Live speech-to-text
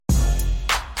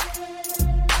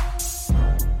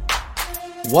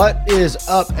What is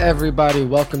up, everybody?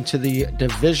 Welcome to the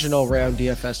Divisional Round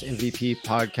DFS MVP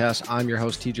podcast. I'm your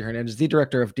host, TJ Hernandez, the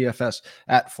director of DFS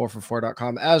at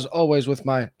 4for4.com. As always, with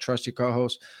my trusty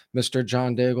co-host, Mr.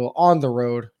 John Daigle, on the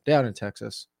road down in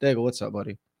Texas. Daigle, what's up,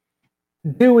 buddy?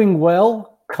 Doing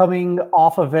well, coming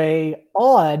off of a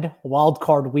odd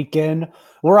wildcard weekend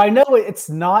where I know it's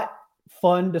not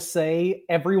fun to say.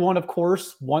 Everyone, of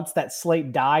course, once that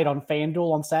slate died on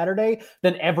FanDuel on Saturday,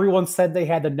 then everyone said they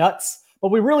had the nuts. But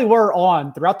we really were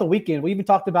on throughout the weekend. We even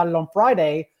talked about it on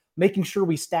Friday, making sure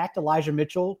we stacked Elijah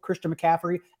Mitchell, Christian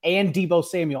McCaffrey, and Deebo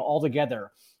Samuel all together.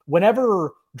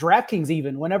 Whenever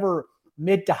whenever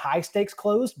mid to high stakes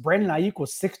closed, Brandon Ayuk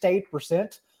was 6 to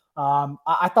 8%.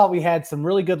 I thought we had some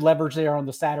really good leverage there on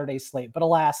the Saturday slate, but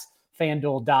alas,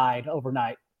 FanDuel died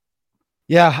overnight.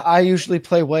 Yeah, I usually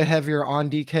play way heavier on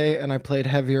DK, and I played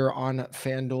heavier on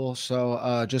FanDuel.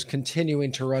 So just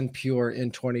continuing to run pure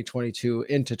in 2022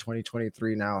 into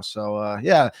 2023 now. So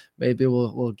yeah, maybe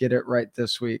we'll get it right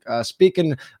this week.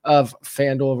 Speaking of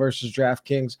FanDuel versus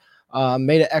DraftKings,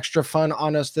 made it extra fun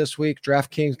on us this week.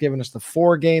 DraftKings giving us the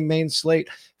 4-game main slate,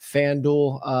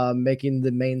 FanDuel making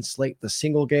the main slate the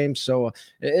single game. So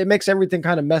it makes everything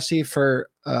kind of messy for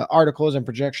articles and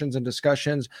projections and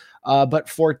discussions. But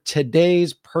for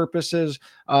today's purposes,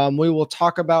 we will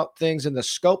talk about things in the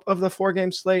scope of the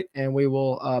 4-game slate, and we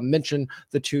will mention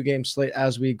the 2-game slate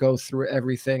as we go through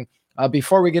everything.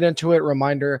 Before we get into it,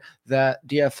 reminder that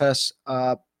DFS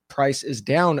price is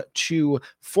down to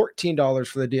 $14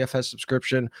 for the DFS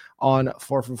subscription on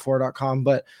 4for4.com.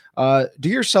 But do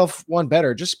yourself one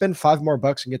better. Just spend $5 more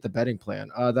and get the betting plan.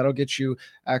 That'll get you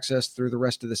access through the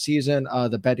rest of the season.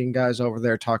 The betting guys over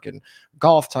there talking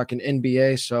golf, talking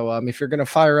NBA. So if you're going to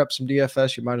fire up some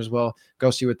DFS, you might as well go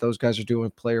see what those guys are doing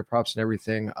with player props and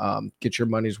everything. Get your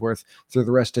money's worth through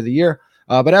the rest of the year.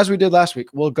 But as we did last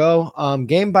week, we'll go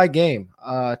game by game,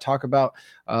 talk about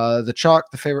the chalk,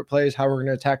 the favorite plays, how we're going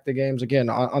to attack the games. Again,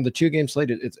 on the 2-game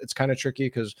slate, it's kind of tricky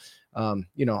because,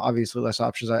 obviously less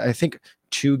options. I think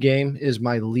 2-game is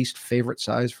my least favorite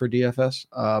size for DFS.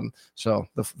 So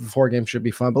the 4-game should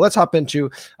be fun. But let's hop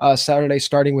into Saturday,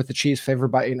 starting with the Chiefs favored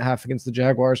by 8.5 against the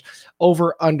Jaguars.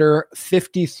 Over under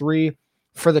 53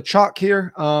 for the chalk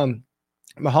here.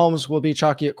 Mahomes will be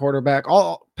chalky at quarterback.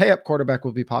 All pay-up quarterback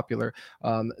will be popular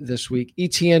this week.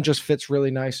 ETN just fits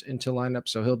really nice into lineup,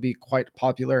 so he'll be quite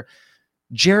popular.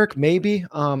 Jarek, maybe.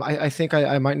 I think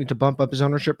I might need to bump up his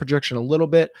ownership projection a little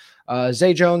bit.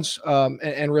 Zay Jones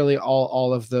and really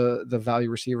all of the value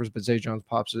receivers, but Zay Jones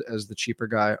pops as the cheaper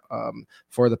guy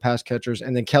for the pass catchers.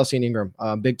 And then Kelsey and Ingram,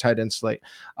 big tight end slate.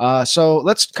 So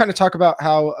let's kind of talk about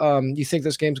how you think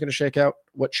this game's going to shake out,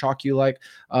 what chalk you like.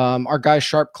 Our guy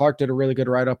Sharp Clark did a really good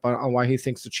write-up on why he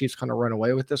thinks the Chiefs kind of run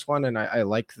away with this one, and I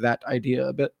like that idea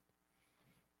a bit.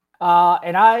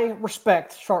 And I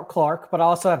respect Sharp Clark, but I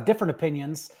also have different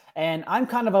opinions. And I'm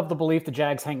kind of the belief the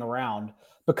Jags hang around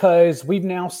because we've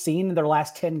now seen in their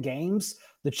last 10 games,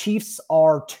 the Chiefs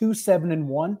are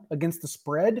 2-7-1 against the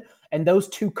spread. And those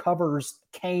 2 covers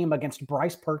came against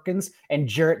Bryce Perkins and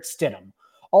Jarrett Stidham.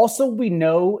 Also, we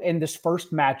know in this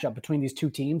first matchup between these 2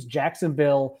 teams,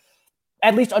 Jacksonville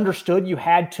at least understood you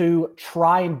had to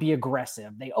try and be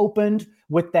aggressive. They opened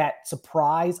with that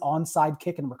surprise onside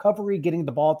kick and recovery, getting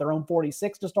the ball at their own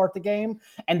 46 to start the game,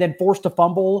 and then forced a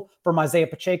fumble from Isaiah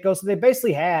Pacheco. So they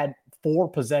basically had 4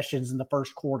 possessions in the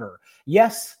first quarter.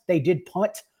 Yes, they did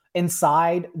punt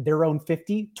inside their own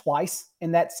 50 twice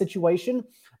in that situation.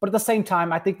 But at the same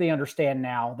time, I think they understand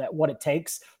now that what it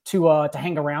takes to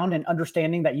hang around and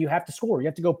understanding that you have to score. You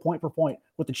have to go point for point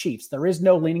with the Chiefs. There is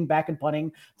no leaning back and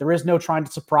punting. There is no trying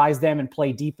to surprise them and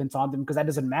play defense on them because that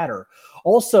doesn't matter.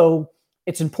 Also,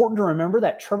 it's important to remember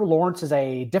that Trevor Lawrence is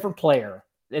a different player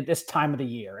at this time of the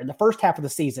year. In the first half of the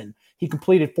season, he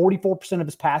completed 44% of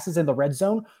his passes in the red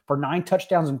zone for 9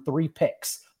 touchdowns and 3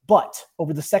 picks. But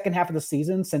over the second half of the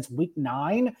season, since week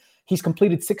 9, he's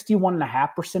completed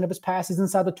 61.5% of his passes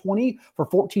inside the 20 for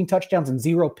 14 touchdowns and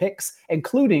 0 picks,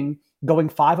 including going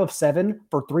 5 of 7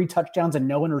 for 3 touchdowns and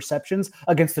no interceptions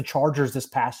against the Chargers this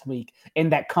past week in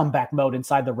that comeback mode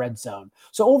inside the red zone.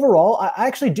 So overall, I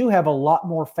actually do have a lot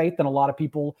more faith than a lot of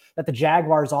people that the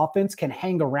Jaguars offense can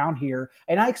hang around here,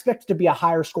 and I expect it to be a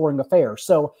higher scoring affair.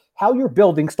 So how you're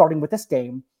building, starting with this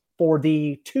game for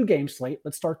the 2-game slate,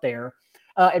 let's start there.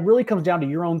 It really comes down to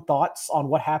your own thoughts on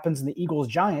what happens in the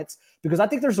Eagles-Giants, because I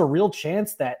think there's a real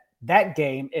chance that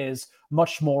game is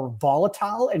much more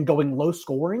volatile and going low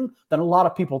scoring than a lot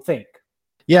of people think.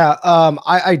 Yeah,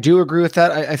 I do agree with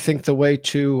that. I think the way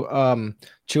to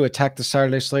attack the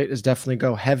Saturday slate is definitely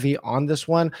go heavy on this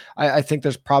one. I think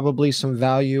there's probably some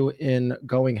value in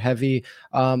going heavy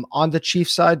on the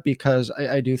Chiefs side because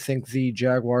I do think the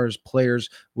Jaguars players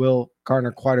will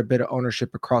garner quite a bit of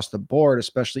ownership across the board,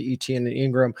 especially Etienne and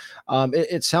Ingram.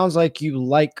 It sounds like you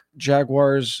like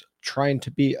Jaguars trying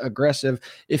to be aggressive.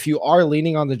 If you are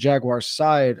leaning on the Jaguars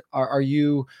side, are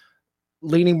you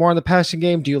leaning more on the passing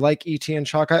game? Do you like ETN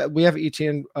chalk? We have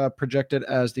ETN projected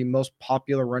as the most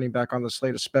popular running back on the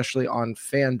slate, especially on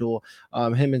FanDuel.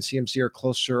 Him and CMC are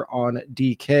closer on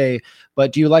DK.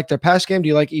 But do you like their pass game? Do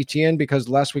you like ETN? Because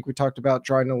last week we talked about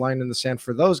drawing a line in the sand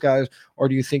for those guys. Or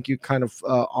do you think you kind of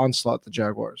onslaught the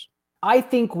Jaguars? I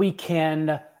think we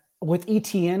can, with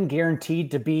ETN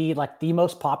guaranteed to be like the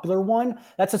most popular one,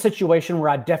 that's a situation where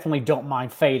I definitely don't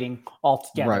mind fading Right.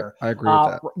 altogether. I agree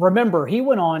with that. Remember, he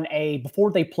went on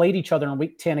before they played each other in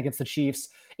week 10 against the Chiefs,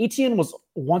 ETN was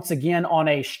once again on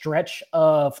a stretch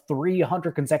of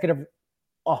 300 consecutive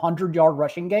 100-yard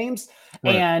rushing games.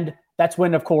 Right. And that's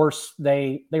when, of course,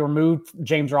 they removed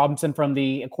James Robinson from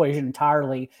the equation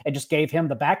entirely and just gave him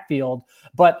the backfield.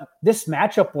 But this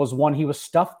matchup was one he was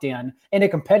stuffed in a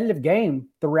competitive game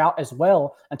throughout as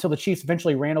well, until the Chiefs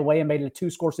eventually ran away and made it a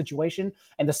 2-score situation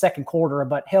in the second quarter,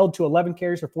 but held to 11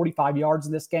 carries for 45 yards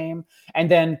in this game. And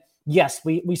then, yes,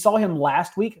 we saw him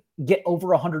last week get over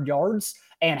 100 yards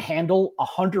and handle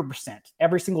 100%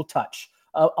 every single touch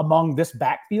among this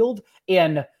backfield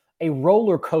in a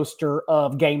roller coaster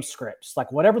of game scripts.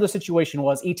 Like whatever the situation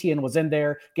was, ETN was in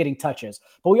there getting touches.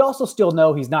 But we also still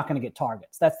know he's not going to get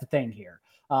targets. That's the thing here.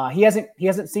 He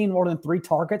hasn't seen more than 3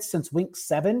 targets since week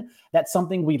 7. That's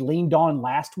something we leaned on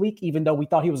last week, even though we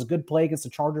thought he was a good play against the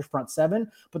Chargers front 7.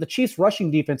 But the Chiefs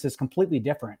rushing defense is completely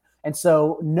different. And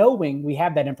so knowing we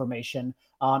have that information,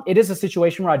 it is a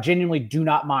situation where I genuinely do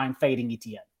not mind fading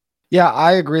ETN. Yeah,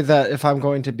 I agree that if I'm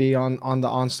going to be on the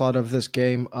onslaught of this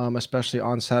game, especially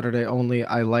on Saturday only,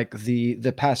 I like the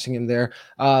passing in there.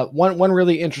 One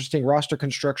really interesting roster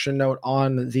construction note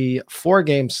on the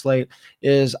 4-game slate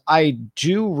is I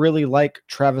do really like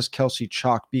Travis Kelce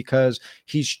chalk because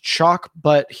he's chalk,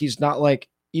 but he's not like,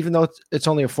 even though it's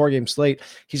only a 4-game slate,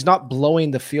 he's not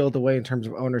blowing the field away in terms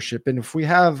of ownership. And if we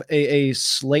have a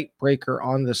slate breaker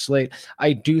on the slate,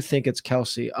 I do think it's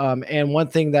Kelce. And one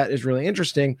thing that is really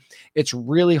interesting, it's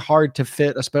really hard to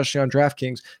fit, especially on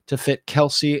DraftKings, to fit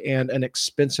Kelce and an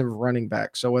expensive running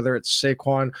back. So whether it's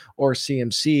Saquon or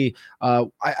CMC,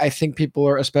 I think people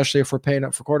are, especially if we're paying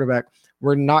up for quarterback,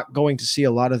 we're not going to see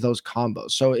a lot of those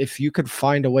combos. So if you could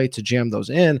find a way to jam those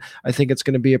in, I think it's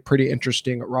going to be a pretty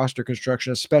interesting roster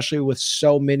construction, especially with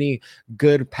so many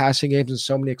good passing games and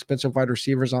so many expensive wide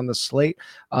receivers on the slate,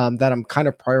 that I'm kind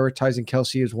of prioritizing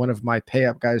Kelce as one of my pay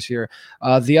up guys here.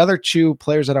 The other 2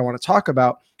 players that I want to talk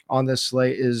about on this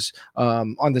slate is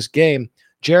on this game,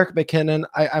 Jerick McKinnon.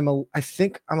 I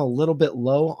think I'm a little bit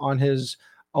low on his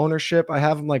ownership. I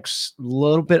have him like a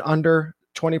little bit under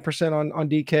 20% on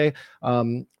DK.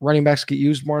 Running backs get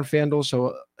used more on FanDuel,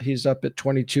 so he's up at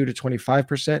 22 to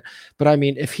 25%. But I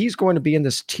mean, if he's going to be in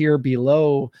this tier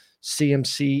below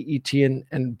CMC, ETN,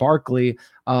 and Barkley,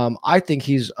 I think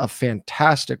he's a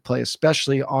fantastic play,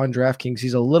 especially on DraftKings.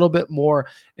 He's a little bit more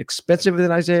expensive than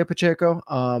Isaiah Pacheco,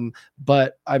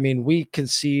 but I mean, we can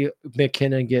see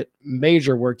McKinnon get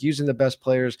major work using the best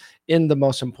players in the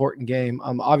most important game.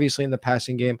 Obviously, in the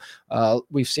passing game,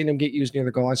 we've seen him get used near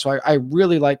the goal line. So I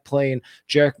really like playing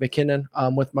Jerick McKinnon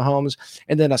with Mahomes,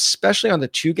 and then especially on the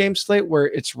 2-game slate where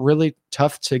it's really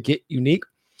tough to get unique.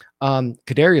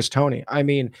 Kadarius Toney. I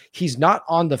mean, he's not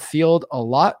on the field a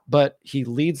lot, but he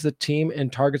leads the team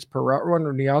in targets per route run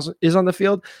when he is on the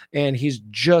field, and he's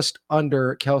just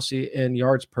under Kelce in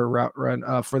yards per route run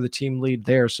for the team lead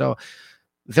there. So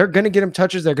they're going to get him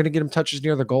touches. They're going to get him touches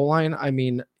near the goal line. I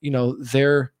mean,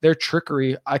 their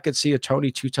trickery. I could see a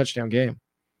Toney 2-touchdown game.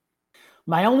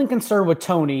 My only concern with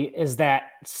Toney is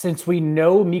that since we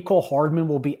know Mecole Hardman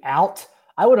will be out,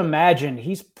 I would imagine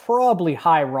he's probably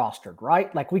high rostered,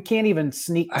 right? Like we can't even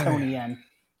sneak Toney in.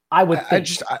 I would think.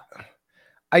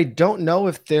 I don't know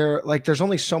if there's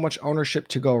only so much ownership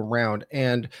to go around,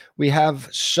 and we have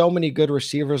so many good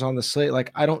receivers on the slate.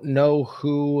 Like I don't know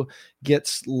who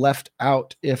gets left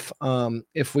out if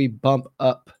we bump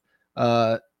up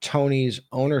Toney's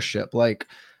ownership. Like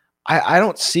I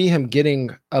don't see him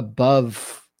getting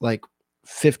above like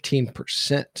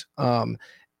 15%.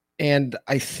 And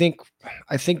I think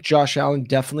Josh Allen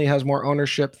definitely has more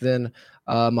ownership than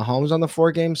Mahomes on the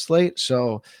 4-game slate.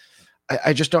 So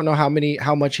I just don't know how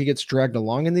much he gets dragged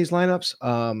along in these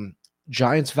lineups.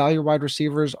 Giants value wide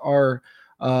receivers are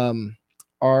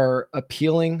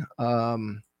appealing.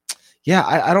 Yeah,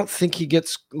 I don't think he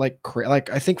gets like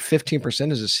I think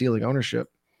 15% is his ceiling ownership.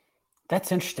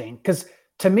 That's interesting because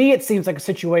to me, it seems like a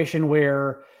situation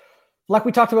where, like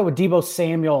we talked about with Debo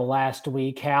Samuel last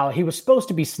week, how he was supposed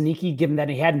to be sneaky given that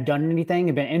he hadn't done anything,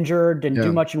 had been injured, didn't do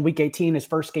Yeah. much in week 18, his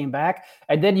first game back.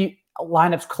 And then you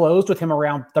lineups closed with him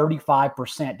around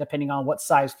 35%, depending on what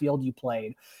size field you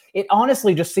played. It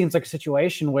honestly just seems like a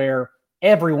situation where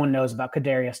everyone knows about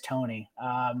Kadarius Toney.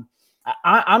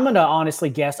 I'm going to honestly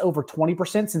guess over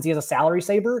 20% since he has a salary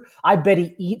saver. I bet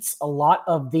he eats a lot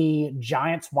of the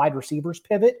Giants wide receivers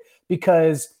pivot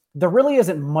because there really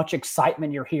isn't much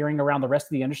excitement you're hearing around the rest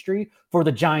of the industry for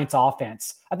the Giants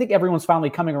offense. I think everyone's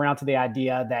finally coming around to the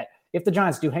idea that if the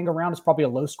Giants do hang around, it's probably a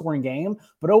low scoring game.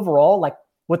 But overall, like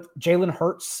with Jalen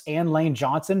Hurts and Lane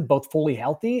Johnson both fully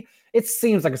healthy, it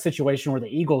seems like a situation where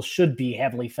the Eagles should be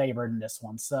heavily favored in this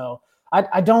one. So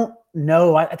I don't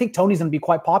know. I think Tony's going to be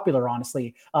quite popular,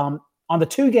 honestly. On the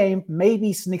 2 game,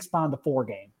 maybe sneaks by on the 4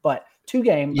 game, but 2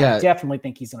 game, I Yeah, definitely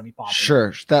think he's going to be popular.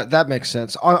 sure. That makes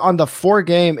sense. On the 4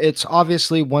 game, it's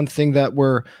obviously one thing that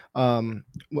we're on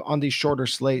these shorter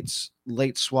slates,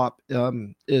 late swap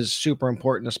is super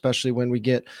important, especially when we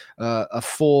get a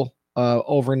full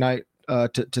overnight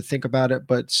to think about it,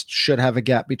 but should have a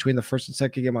gap between the first and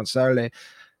second game on Saturday.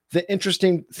 The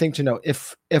interesting thing to know,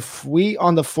 if we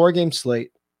on the 4 game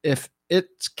slate, if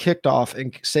it's kicked off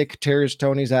and say Kadarius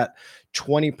Toney's at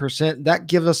 20%, that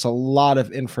gives us a lot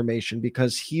of information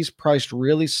because he's priced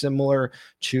really similar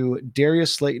to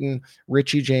Darius Slayton,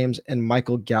 Richie James, and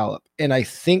Michael Gallup. And I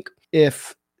think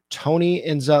if Toney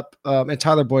ends up, and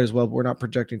Tyler Boyd as well, but we're not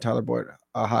projecting Tyler Boyd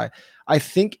high. I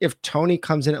think if Toney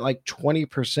comes in at like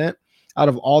 20%, out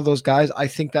of all those guys, I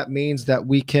think that means that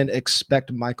we can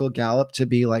expect Michael Gallup to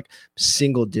be like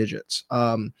single digits.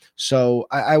 So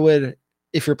I would,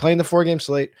 if you're playing the 4 game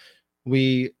slate,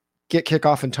 we get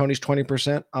kickoff and Toney's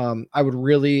 20%. I would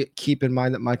really keep in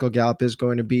mind that Michael Gallup is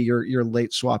going to be your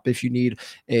late swap if you need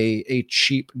a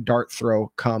cheap dart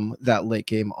throw come that late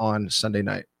game on Sunday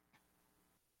night.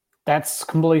 That's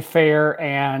completely fair.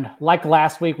 And like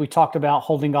last week, we talked about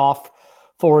holding off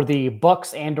for the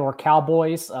Bucks and or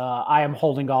Cowboys. I am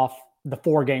holding off the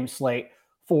 4 game slate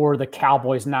for the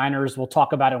Cowboys Niners. We'll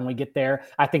talk about it when we get there.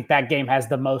 I think that game has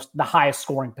the highest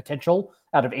scoring potential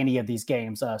out of any of these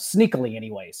games, sneakily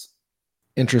anyways.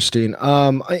 Interesting.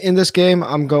 In this game,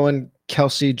 I'm going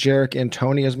Kelsey, Jarek, and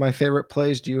Toney as my favorite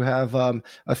plays. Do you have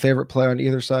a favorite play on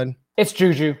either side? It's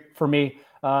Juju for me.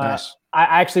 Nice. I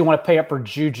actually want to pay up for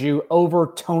Juju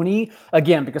over Toney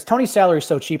again because Toney's salary is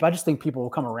so cheap. I just think people will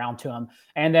come around to him.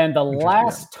 And then the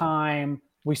last time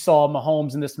we saw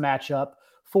Mahomes in this matchup,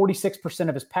 46%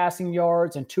 of his passing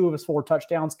yards and 2 of his 4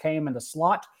 touchdowns came in the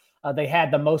slot. They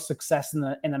had the most success in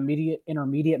the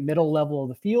intermediate, middle level of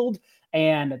the field.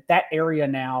 And that area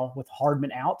now with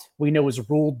Hardman out, we know is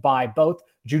ruled by both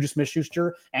Juju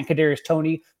Smith-Schuster and Kadarius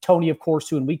Toney. Toney, of course,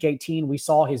 who in week 18, we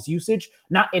saw his usage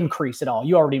not increase at all.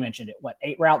 You already mentioned it.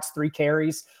 8 routes, 3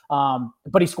 carries.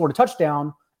 But he scored a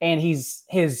touchdown, and his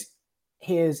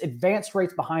advanced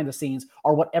rates behind the scenes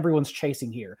are what everyone's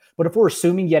chasing here. But if we're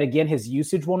assuming yet again his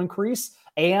usage won't increase,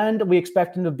 and we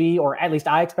expect him to be, or at least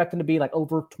I expect him to be like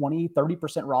over 20, 30%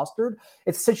 rostered,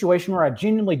 it's a situation where I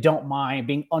genuinely don't mind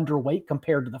being underweight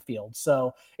compared to the field.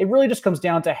 So it really just comes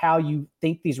down to how you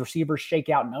think these receivers shake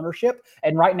out in ownership.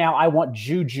 And right now I want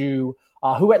Juju,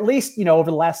 who at least,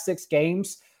 over the last 6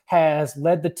 games has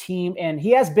led the team, and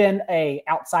he has been a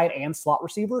outside and slot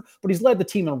receiver, but he's led the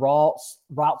team in routes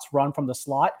run from the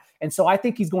slot. And so I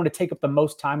think he's going to take up the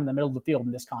most time in the middle of the field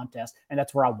in this contest, and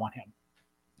that's where I want him.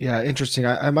 Yeah, interesting.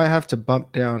 I might have to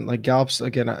bump down like Gallup's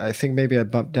again. I think maybe I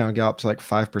bumped down Gallup to like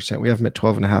 5%. We have him at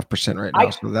 12.5% right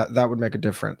now, so that would make a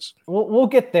difference. We'll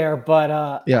get there,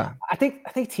 but yeah, I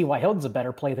think T.Y. Hilton's a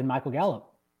better play than Michael Gallup.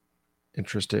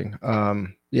 Interesting.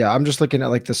 Yeah, I'm just looking at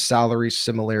like the salary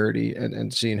similarity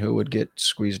and seeing who would get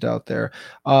squeezed out there.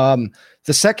 The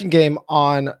second game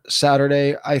on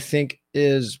Saturday, I think,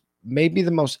 is maybe the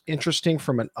most interesting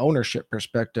from an ownership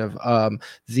perspective.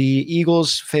 The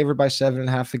Eagles favored by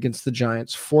 7.5 against the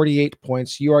Giants, 48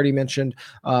 points. You already mentioned,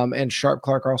 and Sharp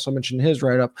Clark also mentioned his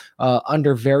write-up,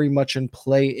 under very much in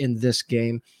play in this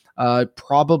game.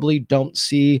 Probably don't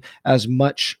see as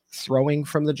much throwing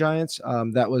from the Giants.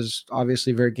 That was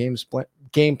obviously very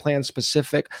game plan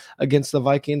specific against the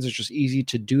Vikings. It's just easy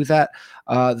to do that.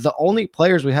 The only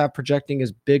players we have projecting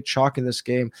is big chalk in this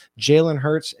game: Jalen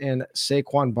Hurts and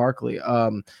Saquon Barkley.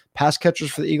 Pass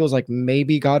catchers for the Eagles, like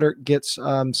maybe Goddard gets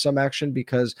some action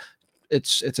because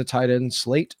it's a tight end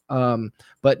slate,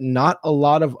 but not a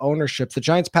lot of ownership. The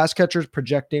Giants pass catchers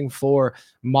projecting for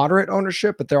moderate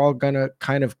ownership, but they're all going to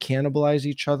kind of cannibalize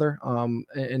each other.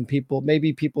 And people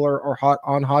are hot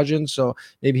on Hodgins, so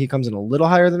maybe he comes in a little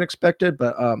higher than expected,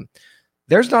 but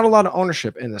there's not a lot of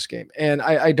ownership in this game. And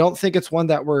I don't think it's one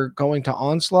that we're going to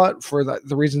onslaught for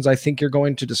the reasons I think you're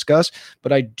going to discuss.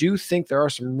 But I do think there are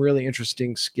some really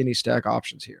interesting skinny stack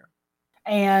options here.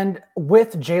 And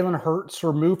with Jalen Hurts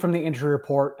removed from the injury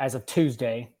report as of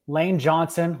Tuesday, Lane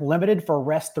Johnson limited for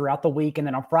rest throughout the week, and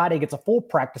then on Friday gets a full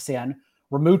practice in,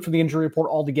 removed from the injury report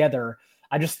altogether.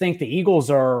 I just think the Eagles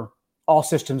are all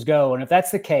systems go. And if that's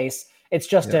the case, it's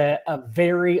just a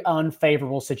very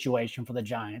unfavorable situation for the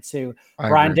Giants, who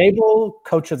Brian Daboll,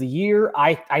 coach of the year,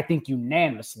 I think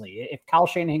unanimously. If Kyle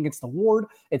Shanahan gets the award,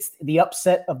 it's the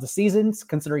upset of the seasons,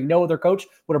 considering no other coach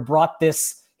would have brought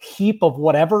this heap of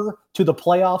whatever to the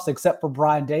playoffs except for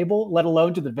Brian Daboll, let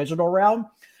alone to the divisional round.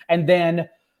 And then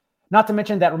not to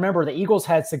mention that, remember, the Eagles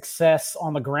had success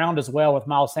on the ground as well with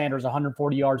Miles Sanders,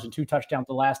 140 yards and 2 touchdowns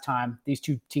the last time these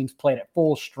two teams played at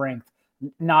full strength,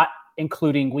 not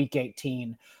including week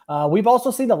 18. We've also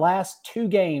seen the last 2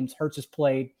 games Hurts has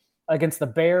played against the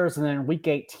Bears, and then in week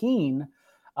 18,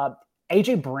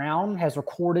 A.J. Brown has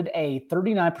recorded a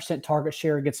 39% target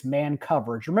share against man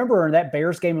coverage. Remember in that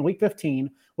Bears game in week 15,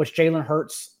 which Jalen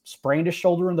Hurts sprained his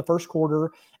shoulder in the first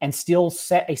quarter and still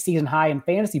set a season high in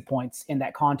fantasy points in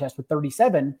that contest with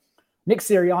 37, Nick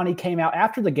Sirianni came out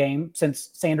after the game,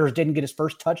 since Sanders didn't get his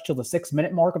first touch till the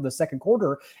 6-minute mark of the second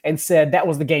quarter, and said that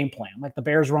was the game plan. Like, the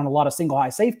Bears run a lot of single high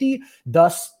safety.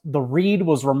 Thus, the read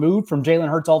was removed from Jalen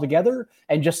Hurts altogether,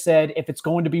 and just said, if it's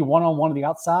going to be one-on-one on the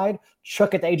outside,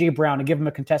 chuck it to A.J. Brown and give him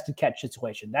a contested catch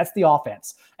situation. That's the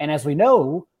offense. And as we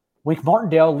know, Wink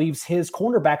Martindale leaves his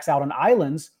cornerbacks out on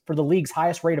islands for the league's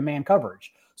highest rate of man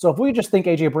coverage. So if we just think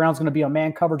A.J. Brown's going to be on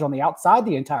man coverage on the outside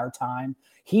the entire time,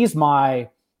 he's my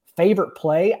favorite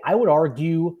play, I would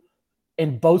argue,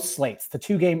 in both slates, the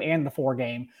 2-game and the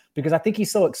 4-game, because I think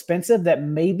he's so expensive that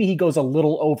maybe he goes a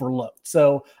little overlooked.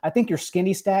 So I think your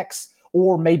skinny stacks,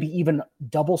 or maybe even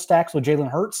double stacks with Jalen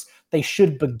Hurts, they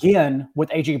should begin with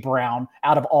A.J. Brown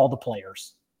out of all the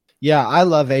players. Yeah, I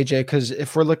love AJ because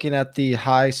if we're looking at the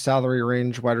high salary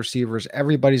range wide receivers,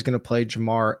 everybody's going to play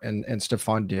Jamar and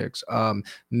Stephon Diggs.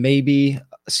 Maybe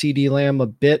CD Lamb a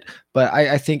bit, but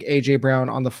I think AJ Brown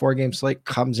on the 4-game slate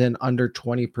comes in under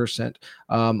 20%.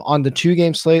 On the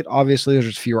 2-game slate, obviously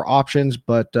there's fewer options,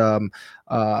 but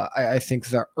I think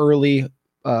the early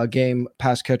game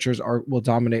pass catchers will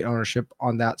dominate ownership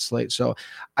on that slate. So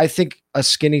I think a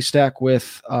skinny stack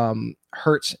with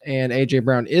Hurts and AJ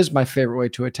Brown is my favorite way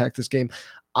to attack this game.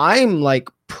 I'm like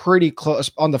pretty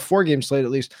close on the 4-game slate,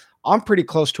 at least. I'm pretty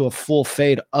close to a full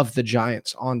fade of the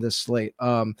Giants on this slate,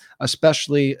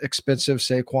 especially expensive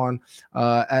Saquon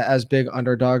as big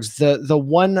underdogs. The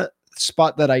one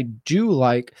spot that I do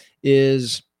like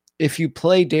is if you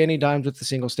play Danny Dimes with the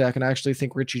single stack, and I actually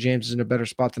think Richie James is in a better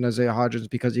spot than Isaiah Hodgins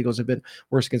because Eagles have been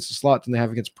worse against the slot than they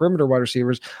have against perimeter wide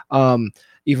receivers.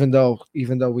 Even though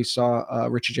we saw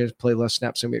Richie James play less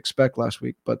snaps than we expect last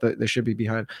week, but they should be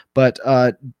behind. But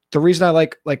the reason I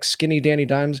like skinny Danny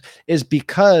Dimes is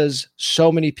because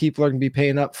so many people are going to be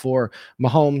paying up for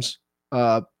Mahomes,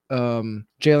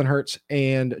 Jalen Hurts,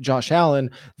 and Josh Allen,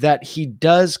 that he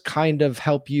does kind of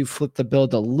help you flip the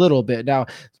build a little bit. Now,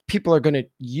 people are going to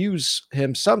use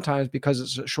him sometimes because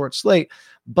it's a short slate,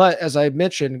 but as I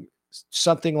mentioned,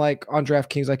 something like on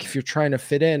DraftKings, like if you're trying to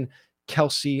fit in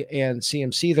Kelsey and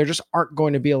CMC, there just aren't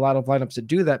going to be a lot of lineups that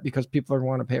do that because people are going to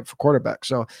want to pay up for quarterback.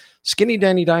 So skinny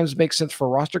Danny Dimes makes sense for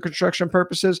roster construction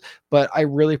purposes, but I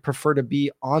really prefer to be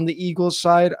on the Eagles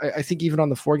side. I think even on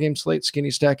the 4-game slate,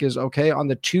 skinny stack is okay. On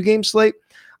the 2-game slate,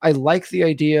 I like the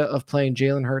idea of playing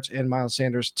Jalen Hurts and Miles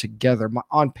Sanders together.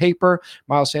 On paper,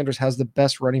 Miles Sanders has the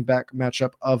best running back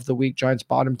matchup of the week. Giants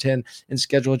bottom 10 in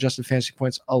schedule adjusted fantasy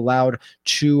points allowed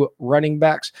to running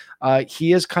backs.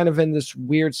 He is kind of in this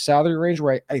weird salary range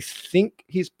where I think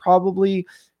he's probably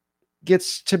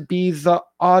gets to be the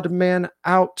odd man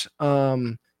out.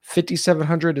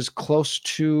 5,700 is close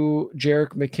to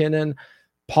Jerick McKinnon.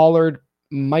 Pollard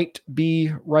might be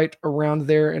right around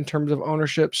there in terms of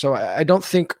ownership. So I don't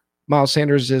think Miles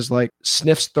Sanders is like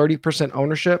sniffs 30%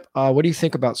 ownership. What do you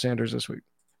think about Sanders this week?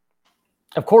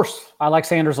 Of course, I like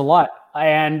Sanders a lot.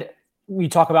 And we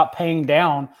talk about paying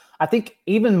down. I think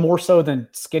even more so than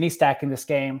skinny stacking this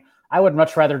game, I would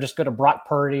much rather just go to Brock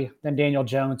Purdy than Daniel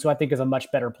Jones, who I think is a much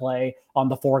better play on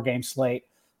the 4-game slate.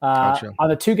 Gotcha. On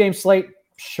the 2-game slate,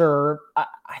 sure. I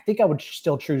think I would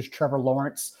still choose Trevor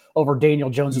Lawrence over Daniel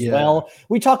Jones as well.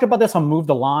 We talked about this on Move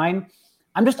the Line.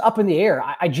 I'm just up in the air.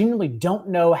 I genuinely don't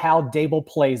know how Dable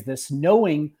plays this,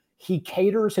 knowing he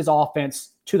caters his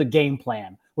offense to the game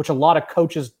plan, which a lot of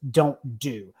coaches don't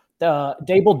do.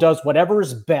 Dable does whatever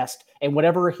is best and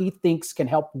whatever he thinks can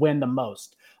help win the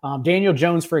most. Daniel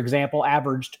Jones, for example,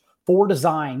 averaged 4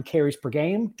 design carries per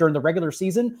game during the regular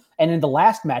season. And in the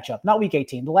last matchup, not week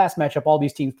 18, the last matchup, all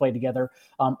these teams played together,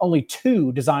 only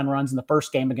 2 design runs in the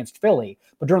first game against Philly.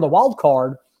 But during the wild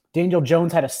card, Daniel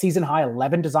Jones had a season high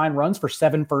 11 design runs for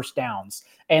 7 first downs.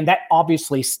 And that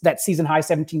obviously, that season high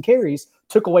 17 carries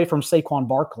took away from Saquon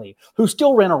Barkley, who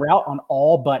still ran a route on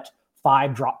all but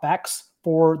 5 dropbacks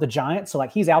for the Giants. So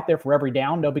like he's out there for every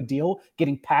down, no big deal,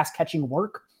 getting pass catching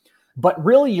work. But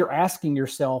really you're asking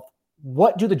yourself,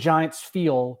 what do the Giants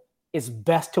feel is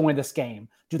best to win this game?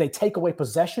 Do they take away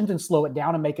possessions and slow it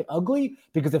down and make it ugly?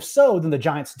 Because if so, then the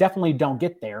Giants definitely don't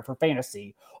get there for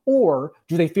fantasy. Or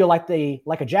do they feel like they,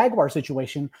 like a Jaguar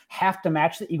situation, have to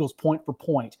match the Eagles point for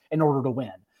point in order to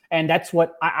win? And that's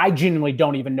what I genuinely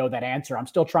don't even know that answer. I'm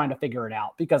still trying to figure it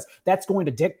out because that's going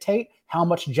to dictate how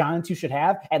much Giants you should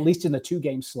have, at least in the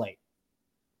 2-game slate.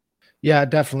 Yeah,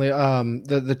 definitely.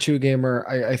 The 2-gamer,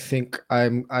 I think I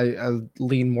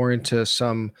lean more into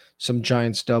some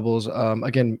Giants doubles.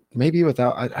 Again, maybe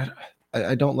without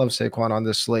I don't love Saquon on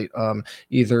this slate.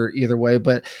 Either way,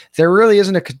 but there really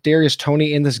isn't a Kadarius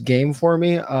Toney in this game for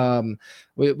me.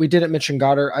 We didn't mention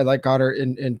Goddard. I like Goddard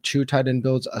in 2 tight end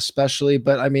builds, especially.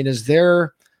 But I mean, is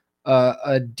there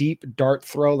a deep dart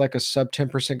throw like a sub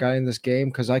 10% guy in this game?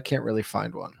 Because I can't really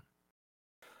find one.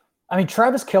 I mean,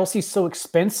 Travis Kelce's so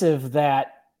expensive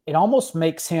that it almost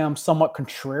makes him somewhat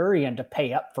contrarian to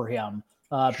pay up for him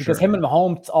because him and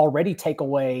Mahomes already take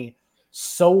away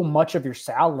so much of your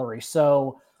salary.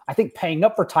 So I think paying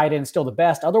up for tight end is still the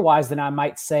best. Otherwise, then I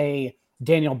might say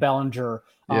Daniel Bellinger.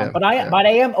 But I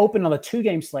am open on the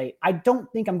 2-game slate. I don't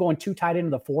think I'm going too tight end in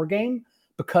the 4-game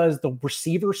because the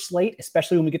receiver slate,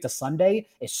 especially when we get to Sunday,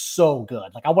 is so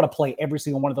good. Like I want to play every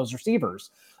single one of those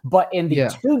receivers. But in the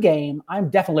 2-game, I'm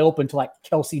definitely open to like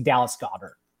Kelce, Dallas,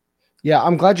 Goddard. Yeah,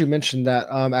 I'm glad you mentioned that.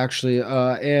 Actually,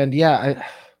 and yeah,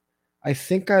 I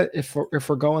think if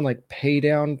we're going like pay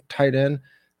down tight end,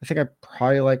 I think I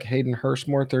probably like Hayden Hurst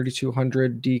more,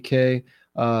 3,200 DK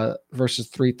versus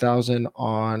 3,000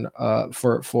 on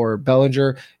for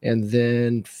Bellinger, and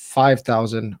then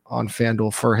 5,000 on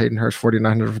FanDuel for Hayden Hurst,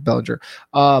 4,900 for Bellinger.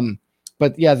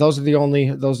 But yeah, those are the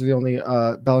only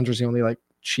Bellinger's the only like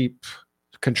cheap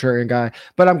contrarian guy.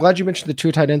 But I'm glad you mentioned the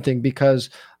 2 tight end thing because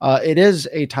it is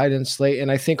a tight end slate.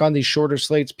 And I think on these shorter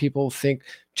slates, people think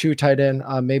 2 tight end,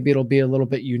 maybe it'll be a little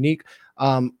bit unique.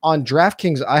 On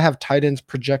DraftKings, I have tight ends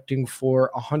projecting for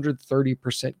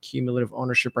 130% cumulative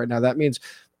ownership right now. That means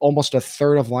almost a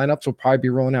third of lineups will probably be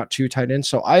rolling out 2 tight ends.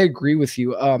 So I agree with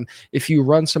you. If you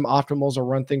run some optimals or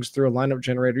run things through a lineup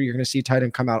generator, you're going to see tight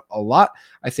end come out a lot.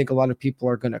 I think a lot of people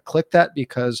are going to click that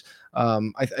because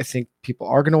I think people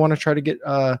are going to want to try to get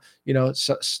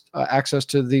access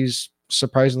to these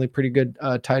surprisingly pretty good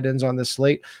tight ends on this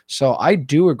slate. So I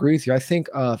do agree with you. I think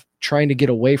trying to get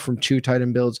away from 2 tight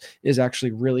end builds is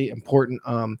actually really important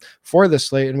for this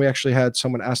slate. And we actually had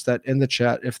someone ask that in the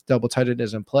chat if double tight end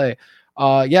is in play.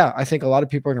 I think a lot of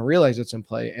people are going to realize it's in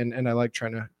play, and I like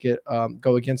trying to get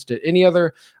go against it. Any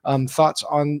other thoughts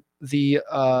on the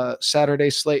Saturday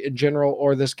slate in general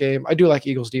or this game? I do like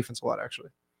Eagles defense a lot, actually.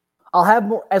 I'll have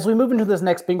more as we move into this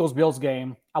next Bengals-Bills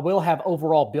game. I will have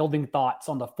overall building thoughts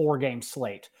on the 4-game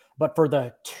slate, but for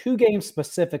the 2 games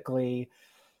specifically,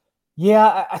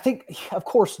 I think, of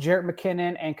course, Jerick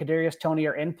McKinnon and Kadarius Toney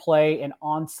are in play in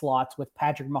onslaughts with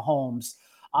Patrick Mahomes.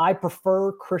 I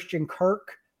prefer Christian Kirk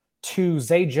to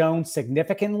Zay Jones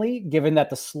significantly, given that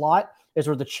the slot is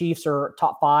where the Chiefs are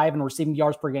top 5 in receiving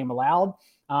yards per game allowed.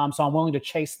 So I'm willing to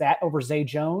chase that over Zay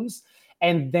Jones.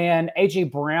 And then A.J.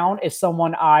 Brown is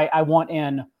someone I want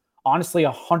in, honestly,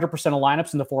 100% of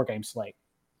lineups in the 4-game slate.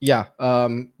 Yeah,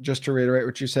 just to reiterate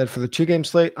what you said, for the 2-game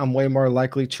slate, I'm way more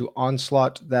likely to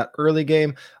onslaught that early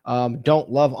game.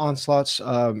 Don't love onslaughts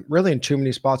really in too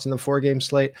many spots in the 4-game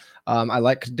slate. I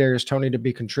like Kadarius Toney to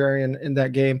be contrarian in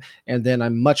that game, and then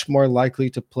I'm much more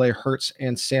likely to play Hurts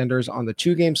and Sanders on the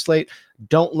 2-game slate.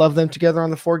 Don't love them together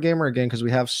on the 4-gamer again because we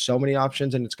have so many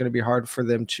options, and it's going to be hard for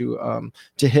them to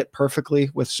hit perfectly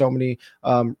with so many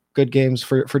good games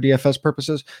for DFS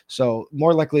purposes. So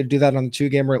more likely to do that on the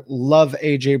 2-gamer. Love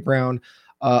AJ Brown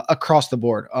across the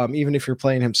board. Even if you're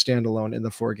playing him standalone in the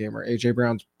 4-gamer, AJ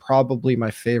Brown's probably my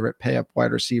favorite pay up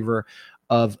wide receiver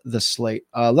of the slate.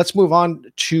 Let's move on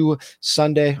to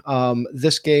Sunday.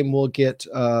 This game will get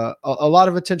a lot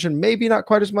of attention, maybe not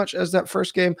quite as much as that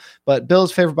first game, but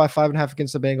Bills favored by 5.5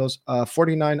 against the Bengals,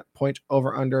 49-point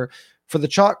over under. For the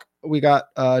chalk, we got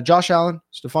Josh Allen,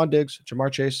 Stephon Diggs,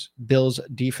 Jamar Chase. Bills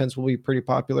defense will be pretty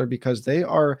popular because they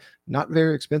are not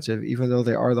very expensive, even though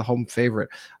they are the home favorite.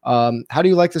 How do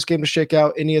you like this game to shake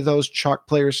out? Any of those chalk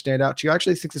players stand out to you? I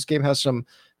actually think this game has some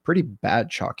pretty bad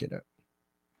chalk in it.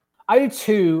 I do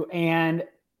too. And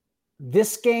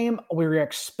this game we were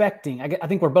expecting, I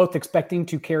think we're both expecting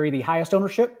to carry the highest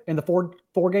ownership in the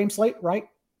four game slate, right?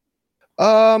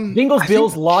 Bengals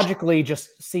Bills logically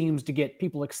just seems to get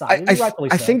people excited.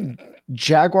 I think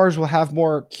Jaguars will have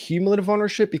more cumulative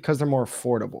ownership because they're more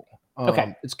affordable.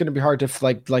 Okay, it's going to be hard to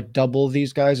like double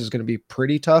these guys. Is going to be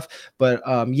pretty tough. But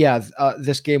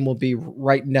this game will be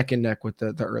right neck and neck with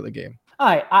the early game.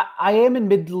 I am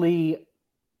admittedly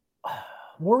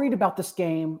worried about this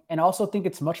game, and also think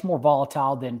it's much more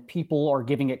volatile than people are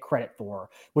giving it credit for,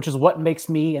 which is what makes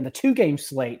me in the 2-game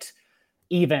slate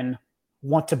even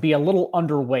want to be a little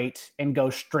underweight and go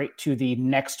straight to the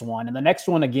next one. And the next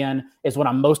one, again, is what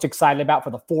I'm most excited about for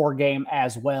the 4-game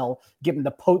as well, given the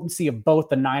potency of both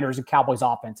the Niners and Cowboys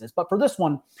offenses. But for this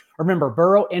one, remember,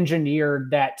 Burrow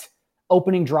engineered that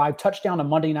opening drive touchdown on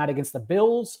Monday night against the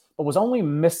Bills, but was only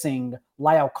missing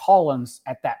La'el Collins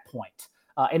at that point.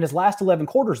 In his last 11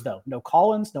 quarters, though, no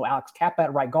Collins, no Alex Kappa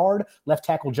at right guard, left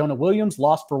tackle Jonah Williams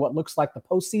lost for what looks like the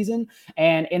postseason.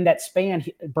 And in that span,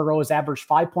 Burrow has averaged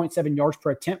 5.7 yards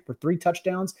per attempt for 3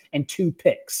 touchdowns and 2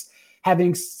 picks.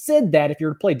 Having said that, if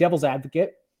you're to play devil's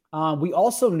advocate, we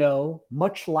also know,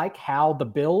 much like how the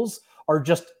Bills are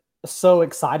just so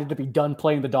excited to be done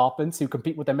playing the Dolphins, who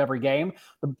compete with them every game.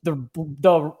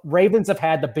 The Ravens have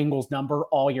had the Bengals number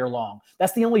all year long.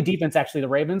 That's the only defense, actually, the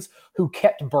Ravens, who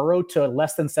kept Burrow to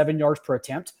less than 7 yards per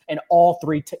attempt in all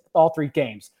three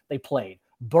games they played.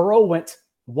 Burrow went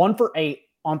 1 for 8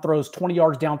 on throws 20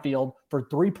 yards downfield for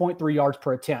 3.3 yards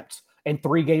per attempt in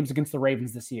 3 games against the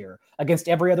Ravens this year. Against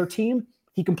every other team,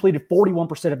 he completed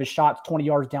 41% of his shots 20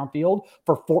 yards downfield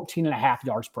for 14.5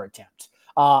 yards per attempt.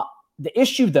 The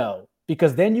issue, though,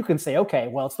 because then you can say, okay,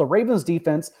 well, it's the Ravens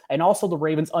defense and also the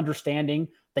Ravens understanding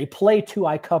they play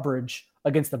 2-eye coverage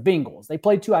against the Bengals. They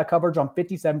played 2-eye coverage on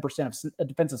 57% of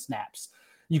defensive snaps.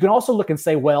 You can also look and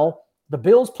say, well, the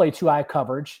Bills play 2-eye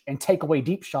coverage and take away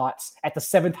deep shots at the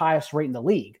 7th highest rate in the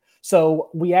league.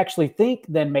 So we actually think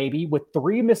then maybe with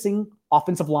 3 missing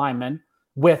offensive linemen,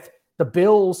 with the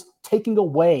Bills taking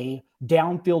away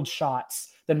downfield shots,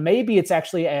 then maybe it's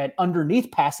actually an underneath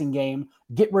passing game,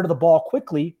 get rid of the ball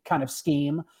quickly kind of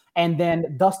scheme, and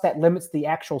then thus that limits the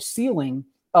actual ceiling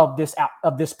of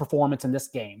this performance in this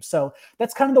game. So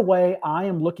that's kind of the way I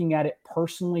am looking at it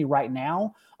personally right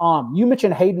now. You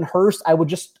mentioned Hayden Hurst. I would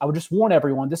just warn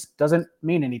everyone, this doesn't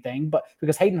mean anything, but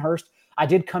because Hayden Hurst, I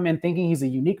did come in thinking he's a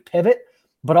unique pivot,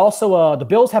 but also the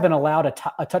Bills haven't allowed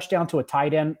a touchdown to a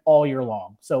tight end all year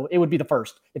long. So it would be the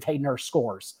first if Hayden Hurst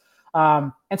scores.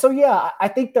 And so, yeah, I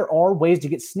think there are ways to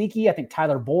get sneaky. I think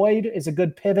Tyler Boyd is a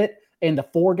good pivot in the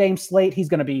 4-game slate. He's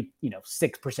going to be,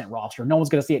 6% roster. No one's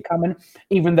going to see it coming,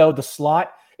 even though the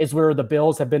slot is where the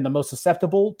Bills have been the most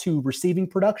susceptible to receiving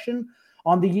production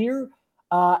on the year.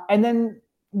 And then,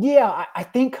 yeah, I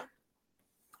think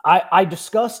I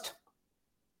discussed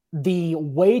the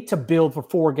way to build for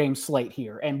 4-game slate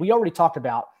here. And we already talked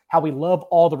about how we love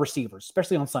all the receivers,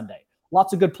 especially on Sunday.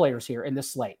 Lots of good players here in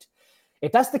this slate.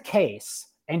 If that's the case,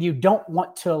 and you don't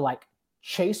want to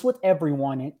chase with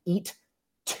everyone and eat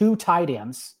 2 tight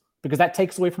ends, because that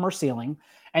takes away from our ceiling,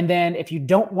 and then if you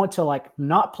don't want to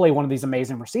not play one of these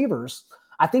amazing receivers,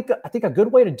 I think a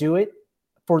good way to do it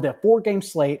for the 4-game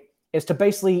slate is to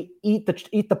basically eat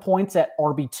the points at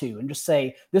RB2 and just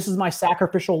say, this is my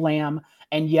sacrificial lamb,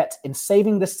 and yet in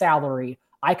saving this salary,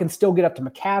 I can still get up to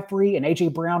McCaffrey and A.J.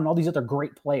 Brown and all these other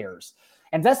great players.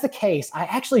 And if that's the case, I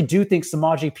actually do think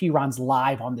Samaje Perine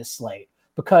live on this slate,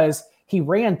 because he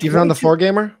ran even on the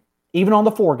 4-gamer? Even on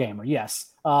the 4-gamer,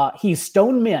 yes. He's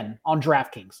stone min on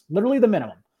DraftKings, literally the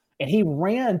minimum. And he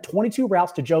ran 22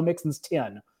 routes to Joe Mixon's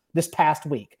 10 this past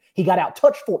week. He got out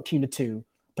touched 14-2,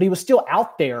 but he was still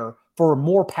out there for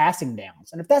more passing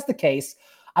downs. And if that's the case,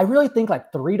 I really think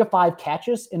 3 to 5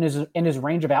 catches in his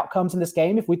range of outcomes in this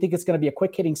game, if we think it's going to be a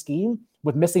quick hitting scheme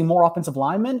with missing more offensive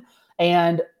linemen.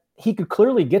 And he could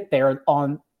clearly get there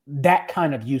on that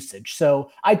kind of usage.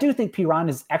 So I do think Perine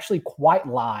is actually quite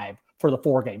live for the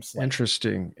 4-game slate.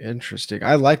 Interesting.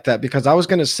 I like that, because I was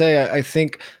going to say, I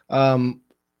think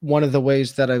one of the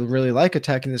ways that I really like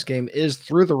attacking this game is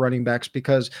through the running backs,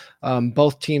 because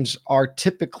both teams are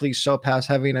typically so pass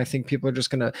heavy. And I think people are just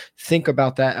going to think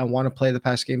about that and want to play the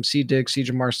pass game. C. Diggs, C.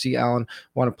 Jamar, C. Allen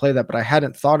want to play that. But I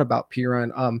hadn't thought about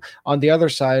Piran. On the other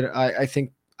side, I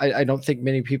think I don't think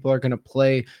many people are going to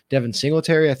play Devin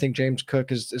Singletary. I think James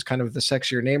Cook is kind of the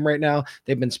sexier name right now.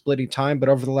 They've been splitting time, but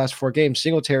over the last 4 games,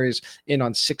 Singletary is in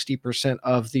on 60%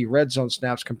 of the red zone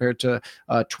snaps compared to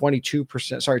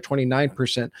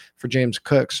 29% for James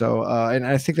Cook. So, and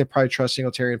I think they probably trust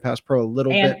Singletary and pass pro a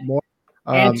little bit more.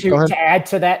 And to add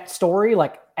to that story,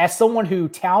 like as someone who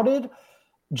touted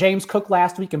James Cook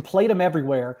last week and played him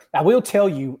everywhere, I will tell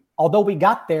you, although we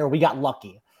got there, we got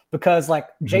lucky. Because like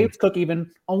James Cook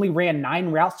even only ran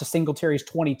 9 routes to Singletary's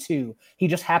 22. He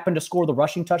just happened to score the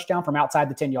rushing touchdown from outside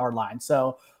the 10-yard line.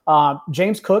 So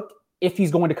James Cook, if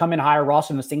he's going to come in higher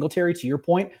roster than the Singletary, to your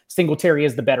point, Singletary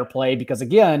is the better play because,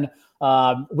 again,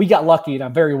 we got lucky, and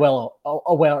I'm very well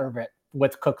aware of it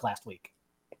with Cook last week.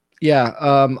 Yeah,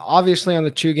 obviously on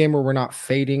the 2-gamer, we're not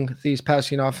fading these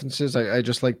passing offenses. I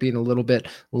just like being a little bit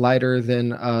lighter than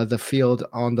the field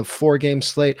on the 4-game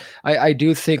slate. I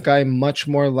do think I'm much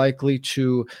more likely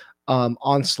to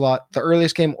onslaught the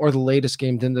earliest game or the latest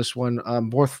game than this one,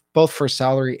 both for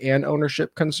salary and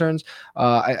ownership concerns.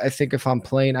 I think if I'm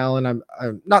playing Allen, I'm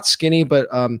not skinny, but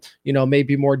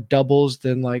maybe more doubles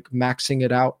than like maxing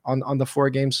it out on the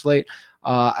 4-game slate.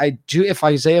 I do, if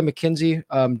Isaiah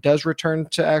McKenzie does return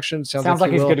to action, sounds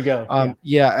like he's good to go.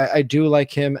 I do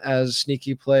like him as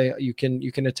sneaky play. You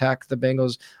can attack the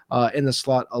Bengals in the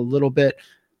slot a little bit.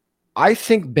 I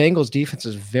think Bengals defense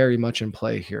is very much in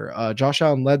play here. Josh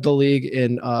Allen led the league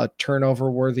in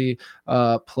turnover-worthy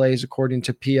plays according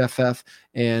to PFF,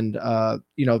 and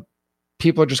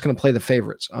people are just going to play the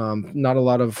favorites. Not a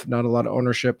lot of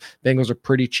ownership. Bengals are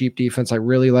pretty cheap defense. I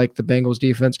really like the Bengals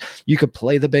defense. You could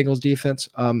play the Bengals defense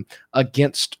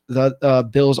against the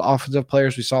Bills offensive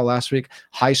players we saw last week.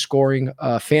 High scoring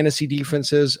fantasy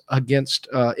defenses against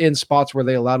in spots where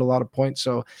they allowed a lot of points.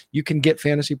 So you can get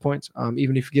fantasy points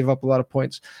even if you give up a lot of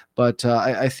points. But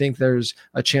I think there's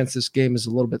a chance this game is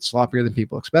a little bit sloppier than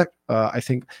people expect. I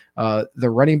think the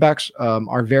running backs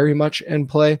are very much in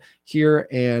play here,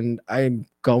 and I'm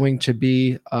going to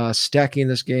be stacking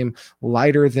this game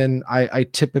lighter than I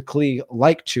typically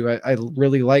like to. I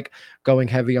really like going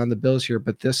heavy on the Bills here,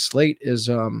 but this slate is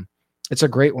it's a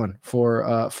great one for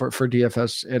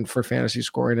DFS and for fantasy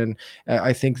scoring, and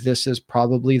I think this is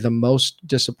probably the most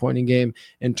disappointing game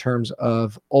in terms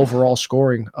of overall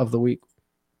scoring of the week.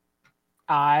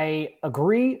 I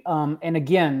agree. And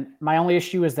again, my only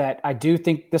issue is that I do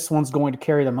think this one's going to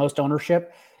carry the most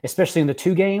ownership, especially in the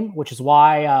 2-game, which is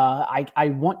why I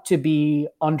want to be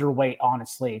underweight,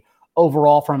 honestly,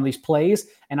 overall from these plays.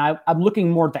 And I'm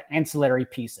looking more at the ancillary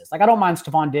pieces. Like I don't mind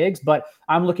Stephon Diggs, but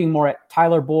I'm looking more at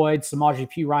Tyler Boyd, Samaje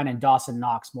Perine, and Dawson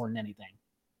Knox more than anything.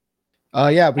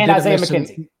 And Isaiah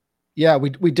McKenzie. Yeah,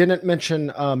 we didn't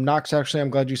mention Knox, actually. I'm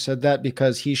glad you said that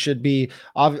because he should be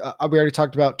we already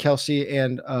talked about Kelsey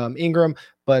and Ingram,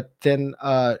 but then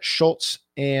Schultz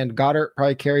and Goddard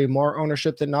probably carry more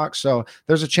ownership than Knox. So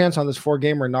there's a chance on this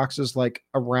 4-game where Knox is like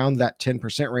around that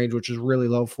 10% range, which is really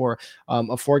low for a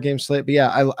 4-game slate. But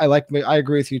yeah, I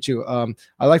agree with you too.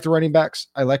 I like the running backs.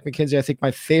 I like McKenzie. I think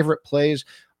my favorite plays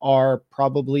are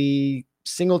probably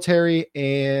Singletary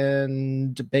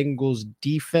and Bengals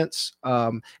defense.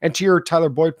 And to your Tyler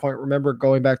Boyd point, remember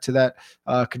going back to that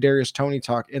Kadarius Toney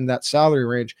talk in that salary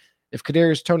range. If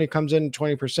Kadarius Toney comes in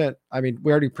 20%, I mean,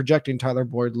 we're already projecting Tyler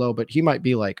Boyd low, but he might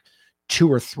be like 2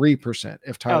 or 3%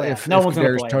 if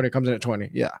Kadarius Toney comes in at 20.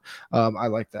 Yeah, I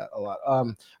like that a lot.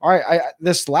 All right,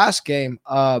 this last game,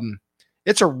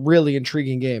 it's a really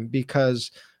intriguing game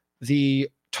because the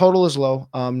total is low.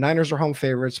 Niners are home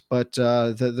favorites, but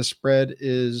the spread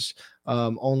is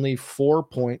only 4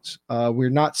 points. We're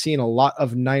not seeing a lot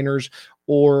of Niners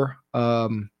or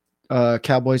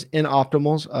Cowboys in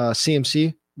optimals.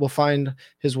 CMC will find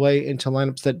his way into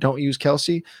lineups that don't use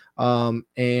Kelsey and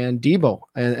Debo,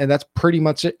 and that's pretty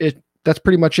much it. That's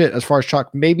pretty much it as far as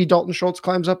chalk. Maybe Dalton Schultz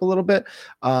climbs up a little bit,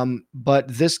 but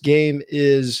this game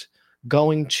is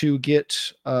going to get,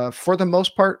 for the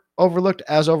most part, overlooked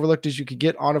as you could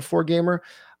get on a 4-gamer.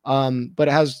 But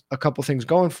it has a couple things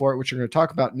going for it, which we're going to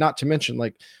talk about, not to mention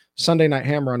like Sunday Night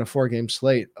Hammer on a 4-game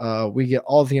slate. We get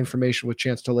all the information with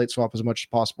chance to late swap as much as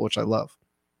possible, which I love.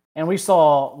 And we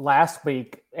saw last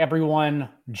week, everyone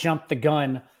jumped the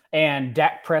gun and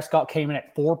Dak Prescott came in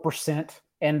at 4%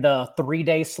 in the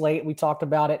 3-day slate. We talked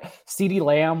about it. CeeDee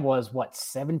Lamb was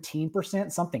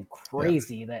 17%, something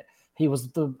crazy that He was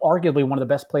arguably one of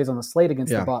the best plays on the slate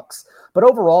against the Yeah. Bucs. But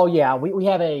overall, yeah, we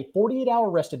have a 48-hour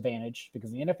rest advantage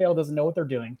because the NFL doesn't know what they're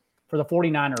doing for the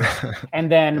 49ers.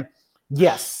 And then,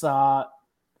 yes, I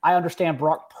understand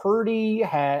Brock Purdy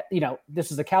had,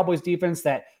 this is a Cowboys defense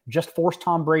that just forced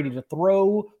Tom Brady to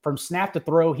throw. From snap to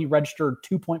throw, he registered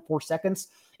 2.4 seconds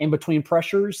in between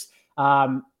pressures.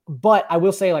 But I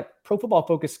will say, like, Pro Football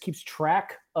Focus keeps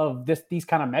track of these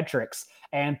kind of metrics.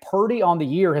 And Purdy on the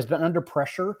year has been under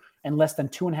pressure in less than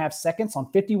 2.5 seconds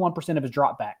on 51% of his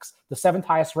dropbacks, the 7th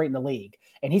highest rate in the league.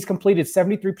 And he's completed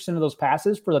 73% of those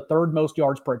passes for the 3rd most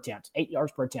yards per attempt, 8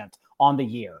 yards per attempt on the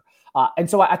year. And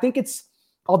so I think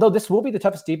although this will be the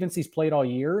toughest defense he's played all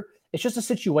year, it's just a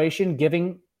situation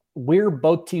given where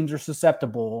both teams are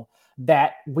susceptible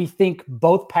that we think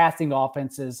both passing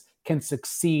offenses can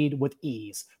succeed with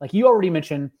ease. Like you already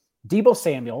mentioned, Deebo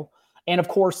Samuel. And of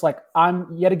course, like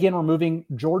I'm yet again removing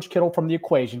George Kittle from the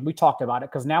equation. We talked about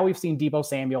it because now we've seen Deebo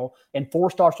Samuel in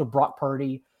 4 starts with Brock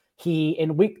Purdy. He,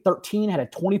 in week 13, had a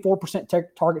 24%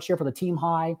 target share for the team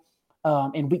high.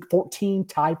 In week 14,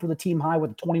 tied for the team high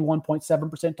with a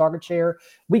 21.7% target share.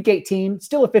 Week 18,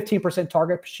 still a 15%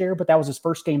 target share, but that was his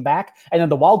first game back. And then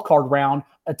the wild card round,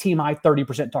 a team high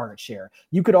 30% target share.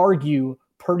 You could argue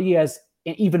Purdy has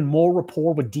even more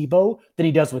rapport with Deebo than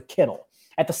he does with Kittle.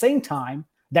 At the same time,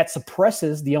 that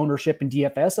suppresses the ownership in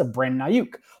DFS of Brandon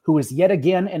Ayuk, who is yet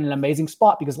again in an amazing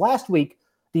spot because last week,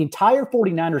 the entire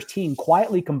 49ers team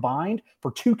quietly combined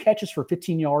for 2 catches for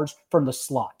 15 yards from the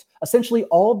slot. Essentially,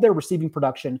 all of their receiving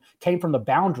production came from the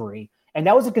boundary, and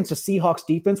that was against the Seahawks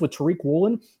defense with Tariq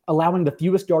Woolen allowing the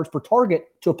fewest yards per target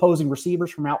to opposing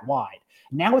receivers from out wide.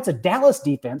 Now it's a Dallas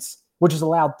defense, which has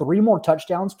allowed 3 more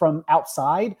touchdowns from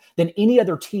outside than any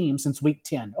other team since week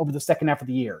 10 over the second half of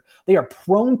the year. They are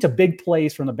prone to big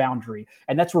plays from the boundary,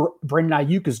 and that's where Brandon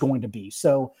Ayuk is going to be.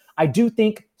 So I do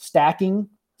think stacking,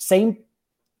 same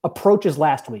approach as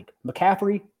last week,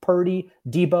 McCaffrey, Purdy,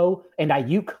 Deebo, and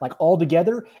Ayuk, like all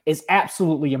together, is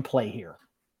absolutely in play here.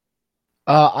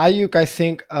 Ayuk, I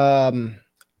think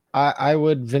I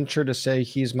would venture to say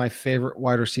he's my favorite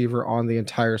wide receiver on the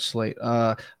entire slate.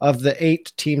 Of the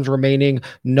 8 teams remaining,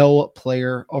 no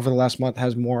player over the last month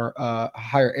has more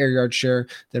higher air yard share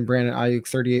than Brandon Ayuk,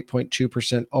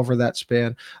 38.2% over that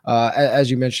span. As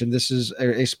you mentioned, this is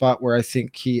a spot where I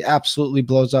think he absolutely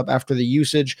blows up after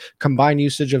the combined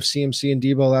usage of CMC and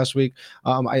Deebo last week.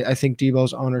 I think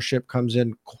Deebo's ownership comes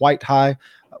in quite high.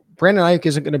 Brandon Ayuk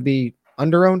isn't going to be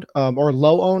under-owned or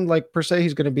low-owned, like per se.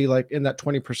 He's going to be like in that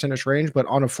 20% range, but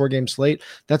on a 4-game slate,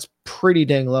 that's pretty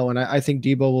dang low. And I think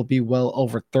Deebo will be well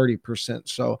over 30%.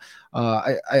 So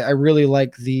I really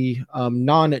like the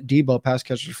non-Deebo pass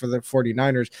catchers for the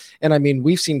 49ers. And I mean,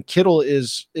 we've seen Kittle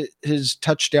his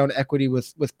touchdown equity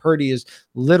with Purdy is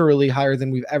literally higher than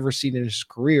we've ever seen in his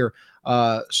career.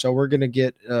 So we're going to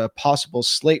get a possible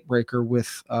slate breaker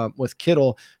with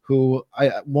Kittle, who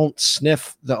I won't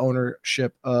sniff the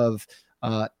ownership of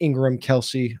Ingram,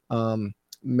 Kelsey,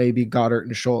 maybe Goddard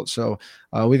and Schultz. So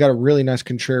we got a really nice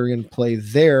contrarian play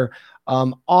there.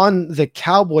 On the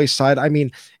Cowboys side, I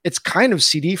mean, it's kind of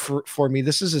CD for me.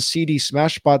 This is a CD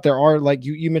smash spot. There are, like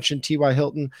you mentioned, T.Y.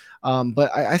 Hilton,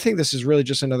 but I think this is really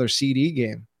just another CD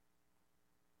game.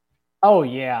 Oh,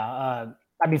 yeah.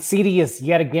 I mean, CD is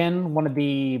yet again one of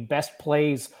the best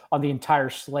plays on the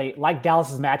entire slate. Like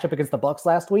Dallas's matchup against the Bucs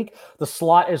last week, the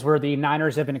slot is where the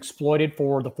Niners have been exploited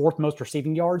for the 4th most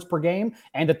receiving yards per game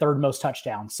and the 3rd most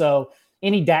touchdowns. So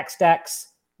any DAC stacks,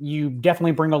 you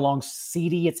definitely bring along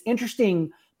CD. It's interesting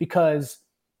because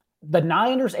the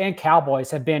Niners and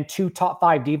Cowboys have been 2 top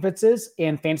 5 defenses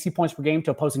in fantasy points per game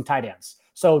to opposing tight ends.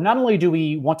 So not only do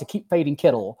we want to keep fading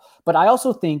Kittle, but I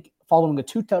also think following a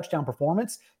 2-touchdown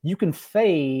performance, you can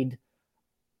fade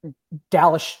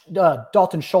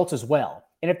Dalton Schultz as well.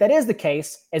 And if that is the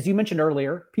case, as you mentioned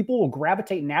earlier, people will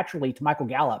gravitate naturally to Michael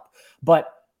Gallup.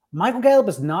 But Michael Gallup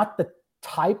is not the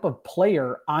type of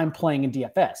player I'm playing in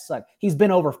DFS. Like, he's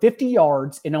been over 50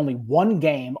 yards in only 1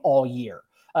 game all year.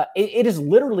 It is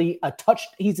literally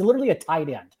he's literally a tight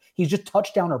end. He's just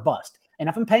touchdown or bust. And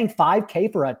if I'm paying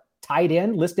 $5K for a tight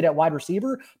end listed at wide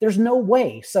receiver, there's no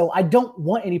way. So I don't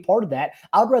want any part of that.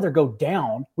 I'd rather go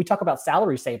down. We talk about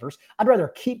salary savers. I'd rather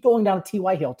keep going down to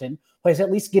T.Y. Hilton, who is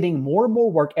at least getting more and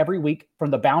more work every week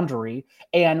from the boundary.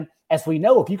 And as we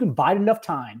know, if you can bide enough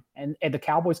time, and the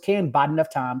Cowboys can bide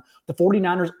enough time, the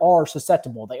 49ers are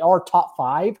susceptible. They are top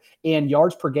 5 in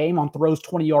yards per game on throws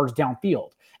 20 yards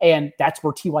downfield. And that's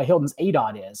where T.Y. Hilton's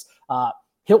ADOT is.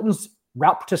 Hilton's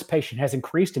route participation has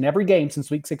increased in every game since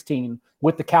week 16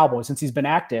 with the Cowboys since he's been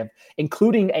active,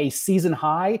 including a season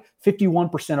high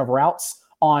 51% of routes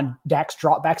on Dak's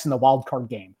dropbacks in the wild card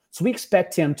game. So we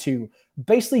expect him to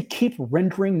basically keep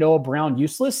rendering Noah Brown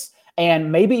useless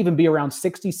and maybe even be around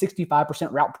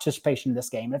 65% route participation in this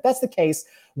game. And if that's the case,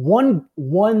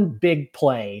 one big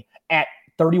play at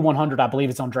 3,100, I believe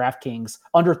it's on DraftKings,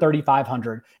 under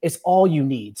 3,500 is all you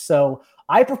need. So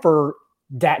I prefer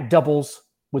Dak doubles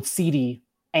with CD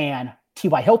and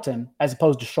T.Y. Hilton as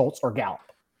opposed to Schultz or Gallup.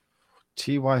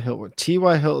 T.Y.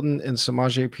 Hilton and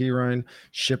Samaje Perine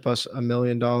ship us $1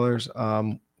 million.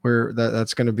 Where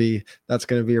that's going to be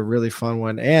a really fun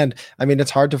one. And I mean, it's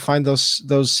hard to find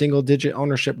those single digit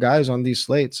ownership guys on these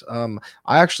slates. I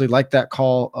actually like that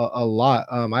call a lot.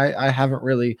 I haven't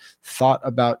really thought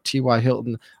about T.Y.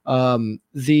 Hilton.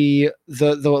 The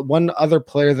one other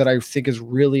player that I think is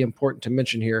really important to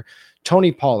mention here,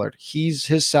 Tony Pollard.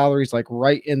 His salary is like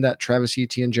right in that Travis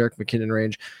Etienne, Jerick McKinnon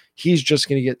range. He's just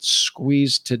going to get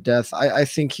squeezed to death. I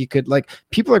think he could, like,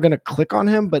 people are going to click on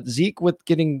him, but Zeke with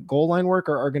getting goal line work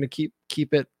are going to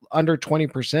keep it under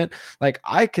 20%. Like,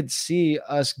 I could see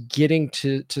us getting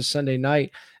to Sunday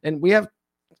night, and we have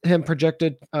him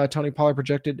projected, Tony Pollard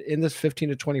projected in this 15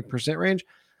 to 20% range.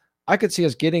 I could see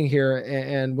us getting here,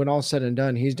 and when all's said and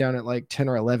done, he's down at like 10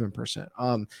 or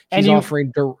 11%. He's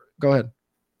offering. Go ahead.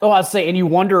 Oh, I'd say, and you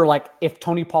wonder, like, if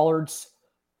Tony Pollard's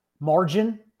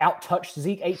margin out-touched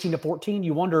Zeke 18 to 14,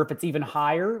 you wonder if it's even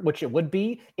higher, which it would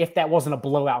be if that wasn't a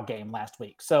blowout game last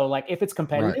week. So, like, if it's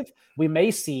competitive, right, we may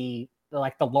see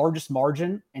like the largest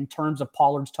margin in terms of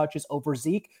Pollard's touches over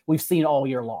Zeke we've seen all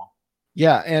year long.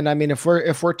 Yeah, and I mean, if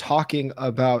we're talking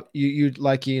about you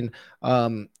liking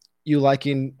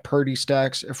Purdy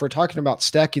stacks, if we're talking about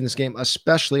stacking this game,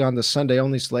 especially on the Sunday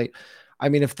only slate, I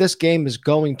mean, if this game is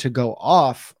going to go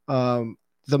off, the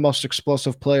most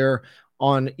explosive player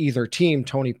on either team,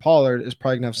 Tony Pollard, is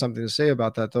probably going to have something to say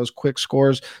about that. Those quick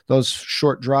scores, those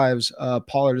short drives,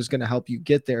 Pollard is going to help you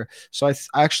get there. So I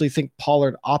actually think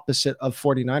Pollard opposite of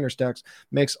 49er stacks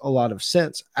makes a lot of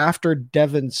sense. After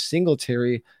Devin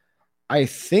Singletary, I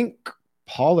think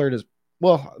Pollard is,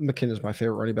 well, McKinnon is my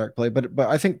favorite running back play, but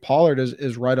I think Pollard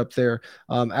is right up there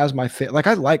as my favorite. Like,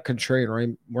 I like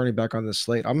contrarian running back on this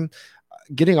slate. I'm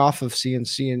getting off of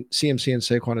CMC and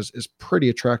Saquon is pretty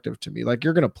attractive to me. Like,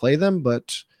 you're going to play them,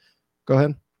 but go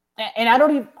ahead. And I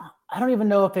don't even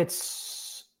know if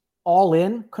it's all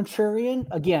in contrarian.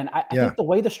 Again, I think the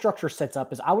way the structure sets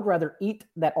up is I would rather eat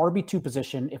that RB2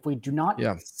 position if we do not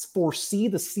foresee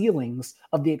the ceilings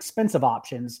of the expensive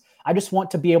options. I just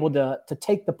want to be able to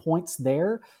take the points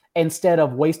there instead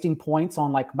of wasting points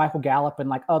on like Michael Gallup and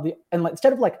like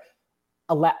instead of like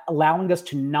allowing us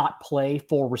to not play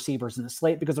 4 receivers in the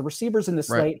slate, because the receivers in the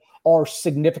slate are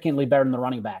significantly better than the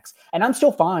running backs. And I'm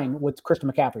still fine with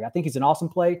Christian McCaffrey. I think he's an awesome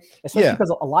play, especially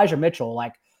because Elijah Mitchell,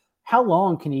 like, how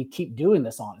long can he keep doing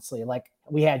this, honestly? Like,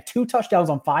 we had 2 touchdowns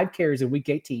on 5 carries in week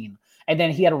 18, and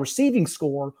then he had a receiving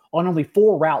score on only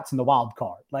 4 routes in the wild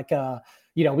card. Like,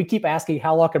 we keep asking,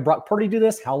 how long can Brock Purdy do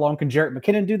this? How long can Jerick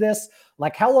McKinnon do this?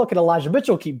 Like, how long can Elijah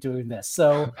Mitchell keep doing this?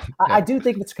 So I do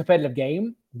think it's a competitive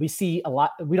game. We see a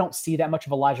lot. We don't see that much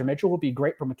of Elijah Mitchell. Would be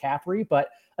great for McCaffrey, but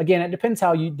again, it depends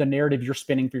how the narrative you're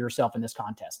spinning for yourself in this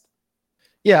contest.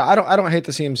 Yeah, I don't hate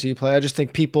the CMC play. I just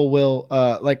think people will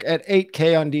like at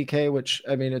 8K on DK, which,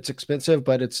 I mean, it's expensive,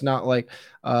 but it's not like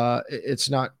it's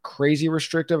not crazy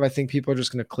restrictive. I think people are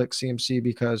just going to click CMC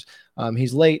because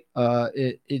he's late.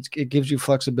 It gives you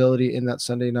flexibility in that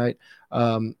Sunday night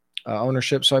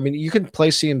ownership. So I mean, you can play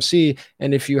CMC,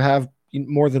 and if you have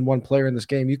more than one player in this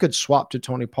game, you could swap to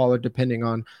Tony Pollard depending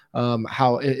on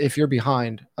how, if you're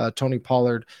behind, Tony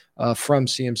Pollard from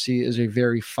CMC is a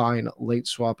very fine late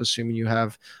swap, assuming you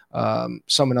have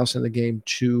someone else in the game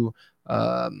to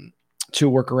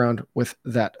work around with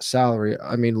that salary.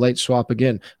 I mean, late swap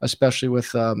again, especially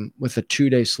with a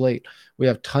 2-day slate, we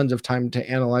have tons of time to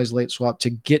analyze late swap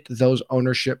to get those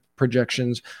ownership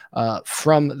projections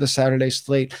from the Saturday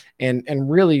slate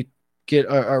and really get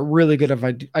a really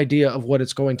good idea of what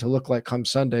it's going to look like come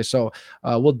Sunday. So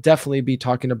we'll definitely be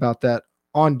talking about that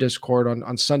on Discord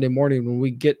on Sunday morning when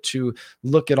we get to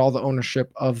look at all the ownership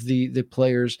of the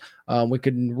players. We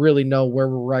can really know where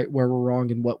we're right, where we're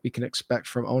wrong, and what we can expect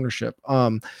from ownership.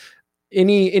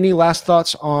 Any last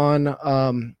thoughts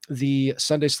on the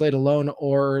Sunday slate alone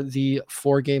or the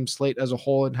 4-game slate as a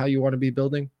whole and how you want to be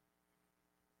building?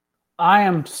 I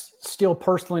am still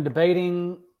personally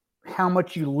debating how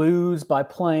much you lose by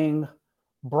playing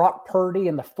Brock Purdy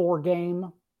in the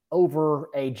 4-game over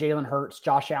a Jalen Hurts,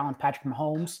 Josh Allen, Patrick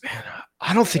Mahomes. Man,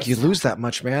 I don't think you lose that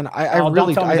much, man. I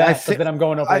really don't. I think that I'm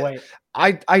going overweight.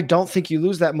 I don't think you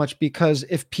lose that much because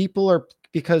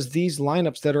because these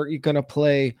lineups that are going to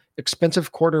play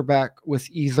expensive quarterback with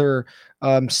either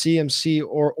CMC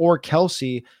or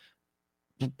Kelsey,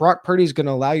 Brock Purdy is going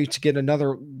to allow you to get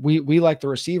another. We like the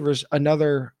receivers,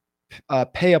 another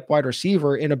pay up wide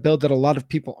receiver in a build that a lot of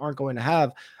people aren't going to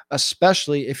have,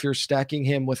 especially if you're stacking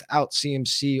him without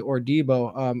CMC or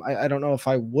Debo. I don't know if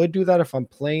I would do that if I'm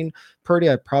playing Purdy.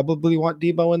 I probably want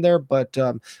Debo in there, but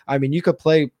I mean, you could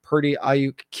play Purdy,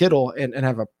 Ayuk, Kittle, and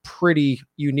have a pretty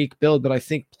unique build. But I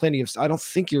think I don't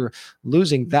think you're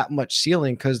losing that much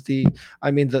ceiling because the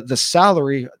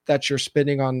salary that you're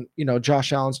spending on,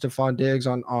 Josh Allen, Stephon Diggs,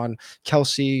 on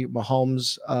Kelsey,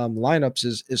 Mahomes lineups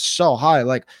is so high.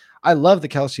 Like, I love the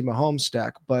Kelsey Mahomes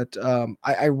stack, but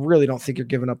I really don't think you're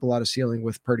giving up a lot of ceiling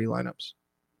with Purdy lineups.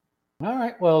 All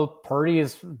right. Well, Purdy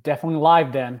is definitely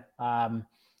live then.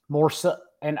 More so,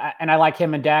 and I like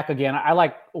him and Dak again. I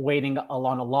like waiting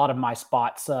along a lot of my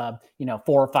spots, 4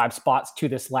 or 5 spots to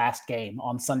this last game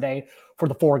on Sunday for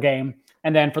the 4 game.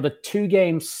 And then for the 2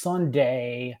 game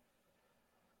Sunday,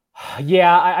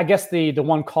 yeah, I guess the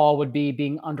one call would be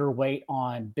being underweight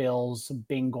on Bills,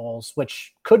 Bengals,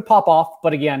 which could pop off.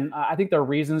 But again, I think there are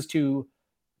reasons to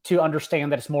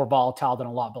understand that it's more volatile than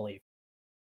a lot believe.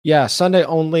 Yeah, Sunday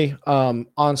only.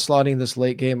 Onslaughting this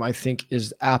late game, I think,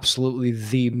 is absolutely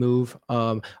the move.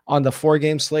 On the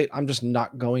 4-game slate, I'm just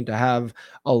not going to have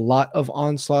a lot of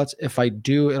onslaughts. If I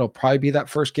do, it'll probably be that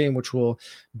first game, which will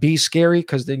be scary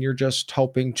because then you're just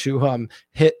hoping to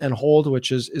hit and hold,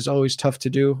 which is always tough to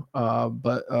do.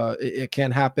 But it can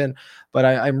happen. But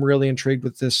I'm really intrigued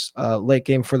with this late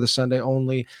game for the Sunday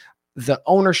only. The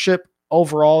ownership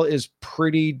overall is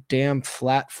pretty damn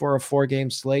flat for a 4-game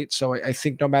slate. So I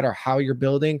think no matter how you're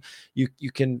building, you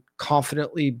can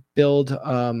confidently build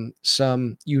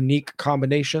some unique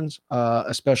combinations,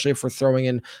 especially if we're throwing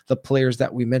in the players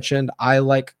that we mentioned. I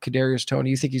like Kadarius Toney.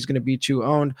 You think he's going to be 2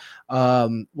 owned?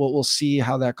 We'll see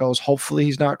how that goes. Hopefully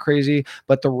he's not crazy.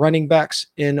 But the running backs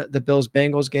in the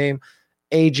Bills-Bengals game,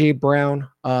 AJ Brown,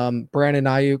 Brandon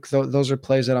Ayuk, those are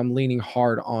plays that I'm leaning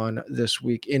hard on this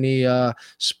week. Any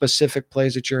specific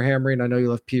plays that you're hammering? I know you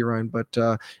love P. Ryan,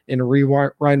 but in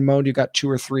rewind mode, you got 2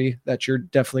 or 3 that you're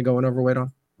definitely going overweight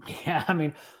on. Yeah, I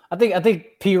mean, I think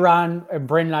P. Ryan and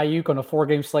Brandon Ayuk on a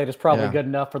 4-game slate is probably good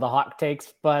enough for the hot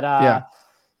takes. But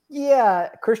yeah,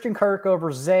 Christian Kirk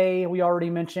over Zay, we already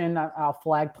mentioned. I'll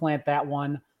flag plant that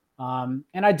one.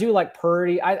 And I do like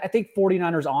Purdy. I think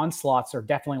 49ers onslaughts are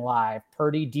definitely live.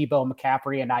 Purdy, Debo,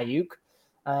 McCaffrey, and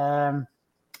Ayuk.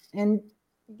 And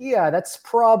yeah, that's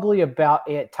probably about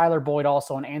it. Tyler Boyd,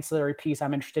 also an ancillary piece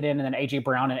I'm interested in, and then AJ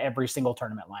Brown in every single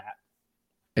tournament lineup.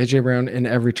 AJ Brown in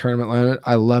every tournament lineup.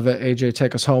 I love it. AJ,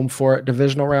 take us home for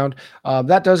divisional round.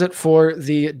 That does it for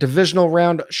the divisional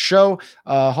round show.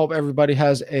 Hope everybody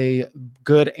has a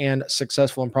good and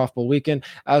successful and profitable weekend.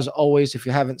 As always, if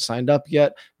you haven't signed up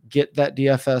yet, get that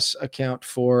DFS account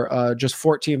for just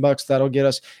 $14. That'll get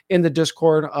us in the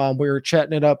Discord. We were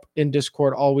chatting it up in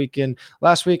Discord all weekend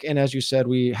last week. And as you said,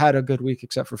 we had a good week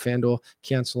except for FanDuel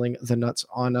canceling the nuts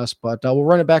on us. But we'll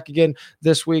run it back again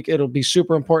this week. It'll be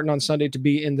super important on Sunday to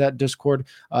be in that Discord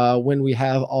when we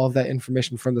have all of that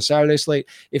information from the Saturday slate.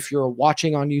 If you're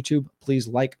watching on YouTube, please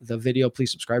like the video.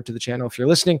 Please subscribe to the channel. If you're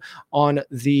listening on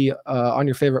on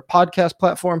your favorite podcast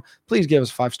platform, please give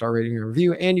us a 5-star rating and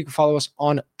review. And you can follow us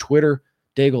on Twitter.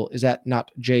 Daigle is at not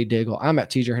J Daigle. I'm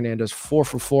at TJ Hernandez.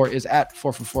 4for4 is at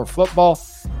 4for4 football.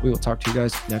 We will talk to you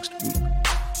guys next week.